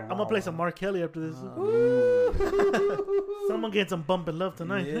gonna play some Mark Kelly after this. Someone getting some bumping love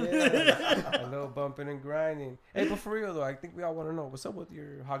tonight. Yeah, a little bumping and grinding. Hey, but for real though, I think we all want to know what's up with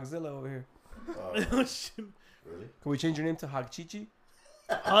your Hogzilla over here. Oh shit. Really? Can we change your name to Hogchichi?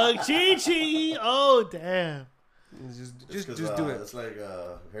 Oh, Chi-Chi. Oh damn. Just 'cause, do it. It's like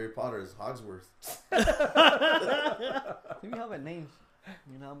Harry Potter's Hogsworth. Maybe have a name.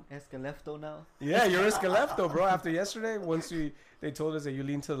 You know, I'm Escalefto now. Yeah, you're Escalefto, bro. After yesterday, once they told us that you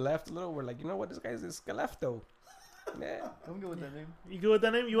lean to the left a little, we're like, you know what, this guy's Escalefto. Yeah. I'm good with that name. You good with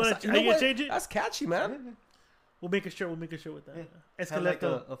that name? You want to? You Are know you gonna what? change it? That's catchy, man. We'll make a shirt. We'll make a shirt with that. Yeah. Have like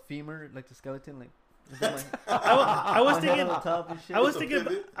Escalefto. a femur, like the skeleton, like. is that I was my head thinking. on the top and shit. I was With the thinking.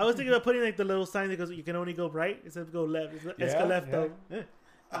 pivot? I was thinking about putting like the little sign that goes. You can only go right instead of go left. It's Yeah, Escalefto. Yeah.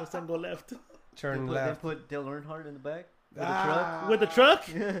 No sign go left. Turn Then left. put Dale Earnhardt in the back. With Ah. With the truck.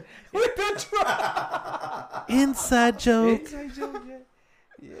 Yeah. With the truck. Inside joke. Inside joke,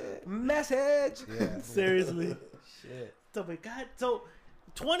 yeah. Message. Yeah. Seriously. Shit. So my God. So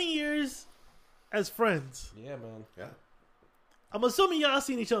 20 years as friends. Yeah, man. Yeah. I'm assuming y'all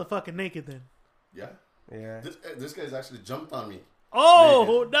seen each other fucking naked then. Yeah. Yeah. This guy's actually jumped on me.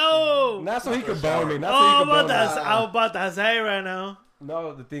 Oh no! Not so he could bone me. Not so Oh, he I'm could bone me. I'm about to say right now.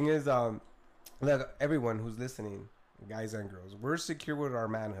 No, the thing is, let everyone who's listening, guys and girls, we're secure with our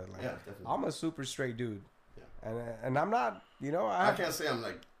manhood. Like, Yeah, definitely. I'm a super straight dude, Yeah. and I'm not. You know, I can't say I'm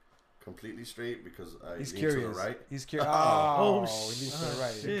like completely straight because I He's lean curious. to the right. He's curious. Oh, Oh, he leans to the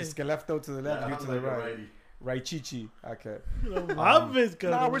right. shit. Escalefto to the left, you I'm to the like a right. righty. Right, Chichi. Okay. I'm just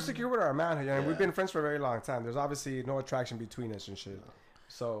gonna. No, we're secure with our manhood, and we've Yeah. been friends for a very long time. There's obviously no attraction between us and shit.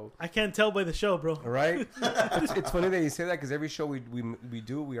 So, I can't tell by the show, bro. right? It's funny that you say that because every show we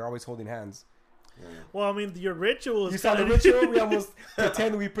do, we are always holding hands. Well, I mean, your rituals. You saw the ritual? We almost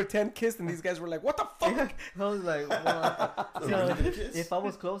pretend kissed, and these guys were like, "What the fuck?" I was like, well, Really good kiss? if I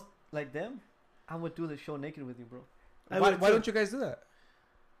was close like them, I would do the show naked with you, bro. Why don't you guys do that?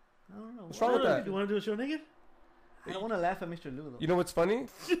 I don't know. What's wrong with that? You want to do a show naked? I don't want to laugh at Mr. Lou though. You know what's funny?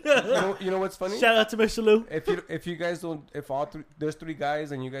 you know what's funny? Shout out to Mr. Lou. If you guys don't, if all three, there's 3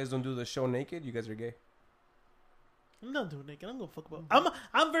 guys and you guys don't do the show naked, you guys are gay. I'm not doing naked. I'm gonna fuck about.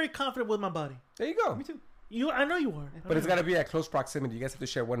 I'm very confident with my body. There you go. Me too. I know you are. But it's got to be at close proximity. You guys have to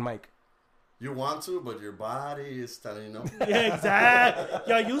share one mic. You want to, but your body is telling you no. Yeah, exactly.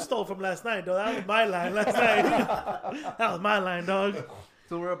 Yo, you stole from last night, though. That was my line last night. That was my line, dog.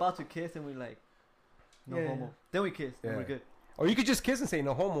 So we're about to kiss and we're like, no Yeah. homo. Then we kiss Yeah. and we're good. Or you could just kiss and say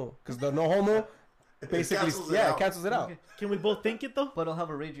no homo, because the no homo basically, cancels it yeah, out. it cancels it out. Okay. Can we both think it though? But I'll have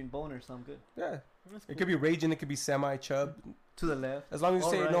a raging boner, so I'm good. Yeah, That's it cool. could be raging, it could be semi-chub. To the left. As long as you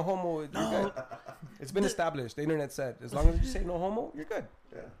say Alright. no homo, you're good. It's been established. The internet said, as long as you say no homo, you're good.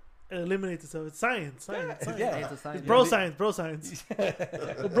 Yeah. It eliminates itself. It's science. Science. Science. Yeah. It's a sign. It's bro science. Bro science.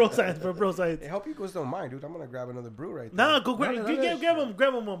 Bro science. Bro science. Hey, hope you guys don't mind, dude. I'm gonna grab another brew right Nah, now. go grab, No,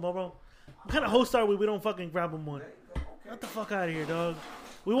 grab him one, bro. What kind of host are we? We don't fucking grab him one. Get the fuck out of here, dog.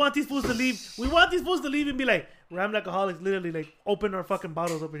 We want these fools to leave. We want these fools to leave and be like, Ram Alcoholics literally like open our fucking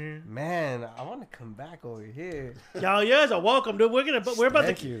bottles up in here. Man, I want to come back over here. Y'all, you guys are welcome, dude. We're about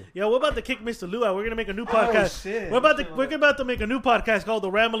Thank to, you. yo, we're about to kick Mr. Lou out. We're gonna make a new podcast. shit. We're about to make a new podcast called The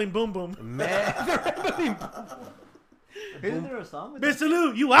Rambling Boom Boom. Man. Isn't there a song with that? Mr.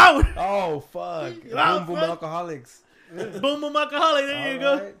 Lou, you out. Oh, fuck. Wow, Boom Boom fuck. Alcoholics. Boom Boom Alcoholic. There you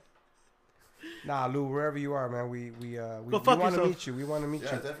go. Alright. Nah, Lou, wherever you are, man, we fuck want to yourself. meet you. We want to meet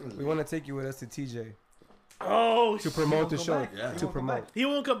Yeah, you. definitely. We want to take you with us to TJ Oh, to promote the come show. back. Yeah. To He won't promote. he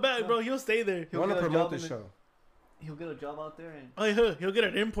won't come back, bro. He'll stay there. We want to get a promote job the in the- show. He'll get a job out there and Oh, he'll get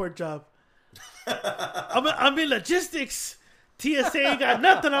an import job. I'm in logistics. TSA got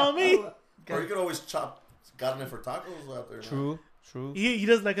nothing on me. Or you could always chop garden for tacos out there. man. True. He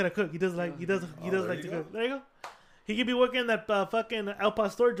does like to cook. He does like there like to you go. cook. There you go. He could be working that fucking El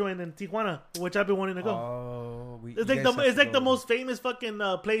Pastor joint in Tijuana, which I've been wanting to go. Oh, It's like the most famous fucking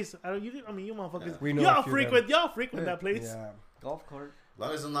place. I you motherfuckers. We know a Y'all few frequent that place. Yeah. golf cart. As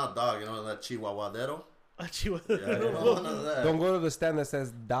long as it's not dog, you know, that chihuahuadero. Yeah, Yeah, you don't want none of that. Don't go to the stand that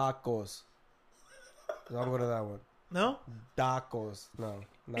says Dacos. Don't go to that one. no? Dacos. No.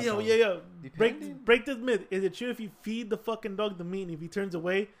 not Yo, that yeah, one. yeah. Depending. Break this myth. Is it true if you feed the fucking dog the meat and if he turns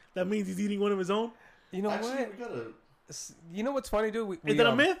away, that means he's eating one of his own? You know Actually, what? we gotta. You know what's funny, dude? Is that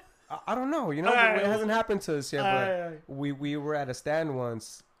a myth? I don't know. You know, Alright. it hasn't happened to us yet. Alright. But we were at a stand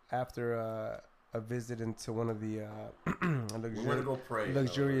once after a visit into one of the We want to go pray.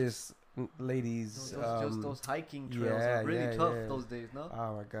 luxurious ladies. Just those hiking trails yeah, are really yeah, tough yeah. those days, no?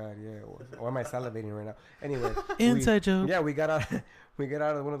 Oh my god, yeah. Why am I salivating right now? Anyway, Inside joke. Yeah, we got out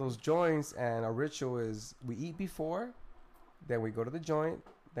of one of those joints, and our ritual is we eat before, then we go to the joint,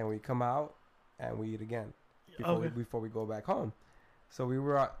 then we come out, and we eat again before we go back home. So we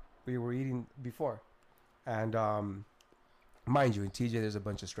were eating before, and mind you, in TJ there's a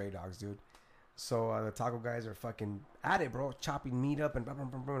bunch of stray dogs, dude. So the taco guys are fucking at it, bro, chopping meat up and blah, blah,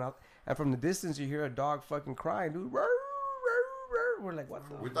 blah, blah, blah. And from the distance you hear a dog fucking crying, dude. We're like, what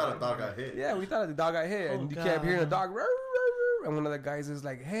the We thought a dog got hit. Yeah, we thought the dog got hit, and you kept hearing the dog. And one of the guys is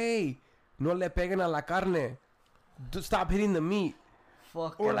like, "Hey, no le peguen a la carne. Stop hitting the meat."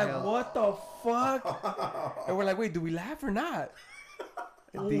 Fuck. We're like, "What the fuck?" And we're like, "Wait, do we laugh or not?"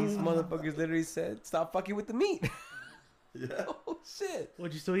 And these motherfuckers literally said, "Stop fucking with the meat." Yeah. Oh shit!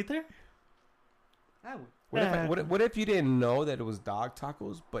 Would you still eat there? I would. What if you didn't know that it was dog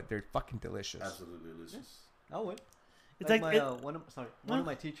tacos, but they're fucking delicious? Absolutely delicious. I would. It's like like my one of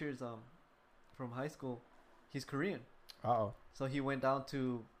my teachers from high school, he's Korean. Oh, So he went down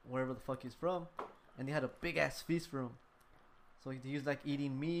to wherever the fuck he's from, and they had a big ass feast for him. So he was like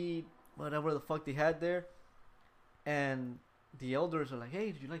eating meat, whatever the fuck they had there. And the elders are like,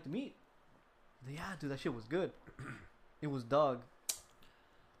 "Hey, did you like the meat?" Like, yeah, dude, that shit was good. It was dog.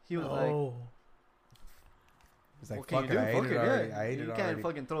 He was like, Oh. it's like "What can you fuck it, do? I ate Fuck it it, already. yeah. I ate You it can't already."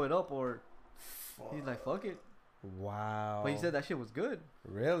 fucking throw it up." Or he's like, "Fuck it." Wow. But he said that shit was good.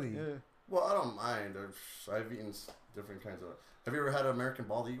 Really? Yeah. Well, I don't mind. I've eaten different kinds of. Have you ever had an American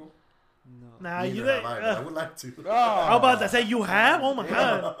bald eagle? No. Nah, you Neither like. have I, but I would like to. How about that? Say you have? Oh my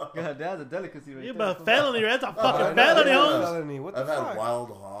god. God, that's a delicacy right You there. about felony, right? That's a I fucking know, felony, yeah. Holmes. Felony. What the I've had fuck? wild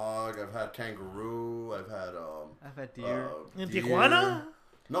hog. I've had kangaroo. I've had I've had deer. In deer. Tijuana?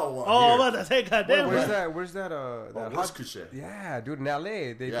 No. Oh, here. about to say, goddamn. Where's right? that? Where's that? Oh, That what's hot. Kuche? Yeah, dude, in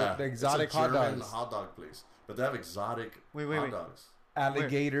LA, Yeah, the exotic it's a hot German dogs, hot dog place, but they have exotic Wait, hot dogs.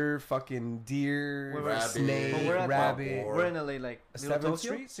 alligator, fucking deer, Where? Rabbit. snake, But we're at- rabbit. Or- We're in LA, like Little 7th Tokyo?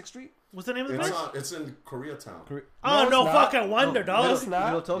 Street, 6th Street. What's the name of the place? It's in Koreatown. Oh, no it's not. fucking wonder, No, dog. No, it's not.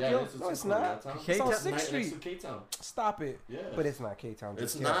 Little Tokyo? No, it's not. Koreatown. It's on K-Town? 6th Next Street. to K-Town. Stop it. Yeah. But it's not K-Town.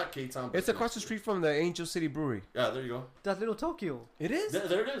 It's just not K-Town. It's across the street from the Angel City Brewery. Yeah, there you go. That's Little Tokyo. It is?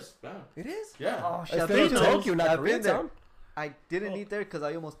 There it is. Yeah. It is? Yeah. Oh, shit. It's I've been Little there. Tokyo, not I've been there. Koreatown. I didn't eat there because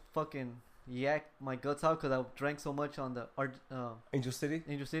I almost fucking yacked my guts out because I drank so much on the Angel City?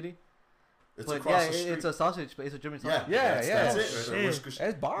 Angel City. It's But across yeah, the street. it's a sausage, but it's a German yeah, sausage. Yeah, that's, yeah. That's Oh, it. Right there. Where's shit. Kuche?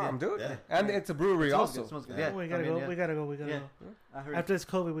 It's bomb, dude. Yeah. And it's a brewery It smells also. good, smells good. Yeah. Yeah, We I gotta mean, go. yeah. We gotta go. We gotta Yeah. go. I heard. After this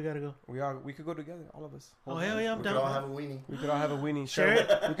COVID, we gotta go. We could go together, all of us. Oh, hell yeah, I'm We could all down. have a weenie. We could all have a weenie. Share it?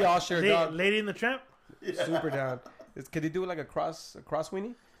 We could all share a dog. Lady in the Tramp? Super down. Could they do like a cross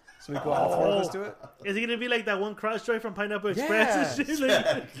weenie? So we go all four of us to it. Is it gonna be like that one cross joy from Pineapple Express and shit?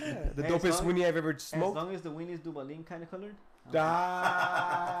 Like, The Hey, dopest as long- weenie I've ever As smoked. long as the weenies Duvalin kind of colored.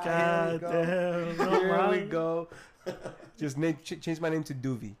 Ah, God damn. No Here we mind. go. Just change my name to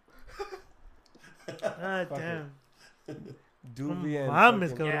Doovy. God damn. Doovy and Mom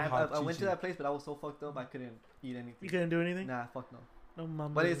is fucking going- Yeah, hot I went to chichi. that place, but I was so fucked up I couldn't eat anything. You couldn't do anything? Nah, fuck no. No,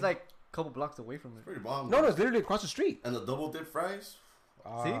 mama. But it's like a couple blocks away from it. Pretty bomb. No, it's literally across the street. And the double dip fries,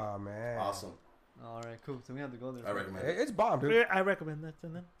 Ah, man. awesome. All right, cool. So we have to go there. I recommend it. It's bomb, dude. I recommend that.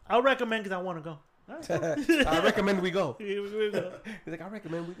 And then I'll recommend because I want to go. All right. I recommend we go. Here we go. He's like, I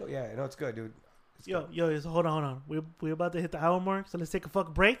recommend we go. Yeah, no, it's good, dude. It's Yo, good. so hold on. We're about to hit the hour mark, so let's take a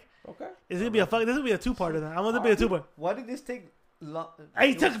fucking break. Okay. This is gonna be a two-parter then. I want it to be a two-part. Why did this take long?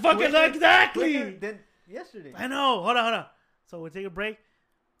 I took fucking exactly. Then yesterday. I know. Hold on. So we'll take a break.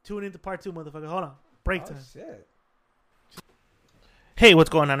 Tune into part 2, motherfucker. Hold on. Break Oh, time. shit. Hey, what's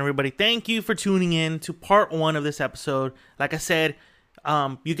going on, everybody? Thank you for tuning in to part 1 of this episode. Like I said,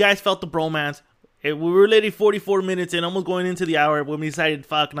 you guys felt the bromance. We were literally 44 minutes in, almost going into the hour when we decided,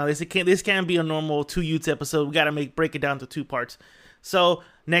 fuck, now this can't be a normal 2 Yutes episode. We gotta break it down to 2 parts. So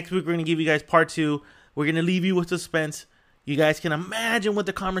next week we're gonna give you guys part 2. We're gonna leave you with suspense. You guys can imagine what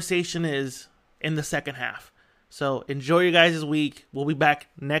the conversation is in the second half. So enjoy your guys' week. We'll be back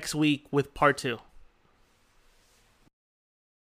next week with part 2.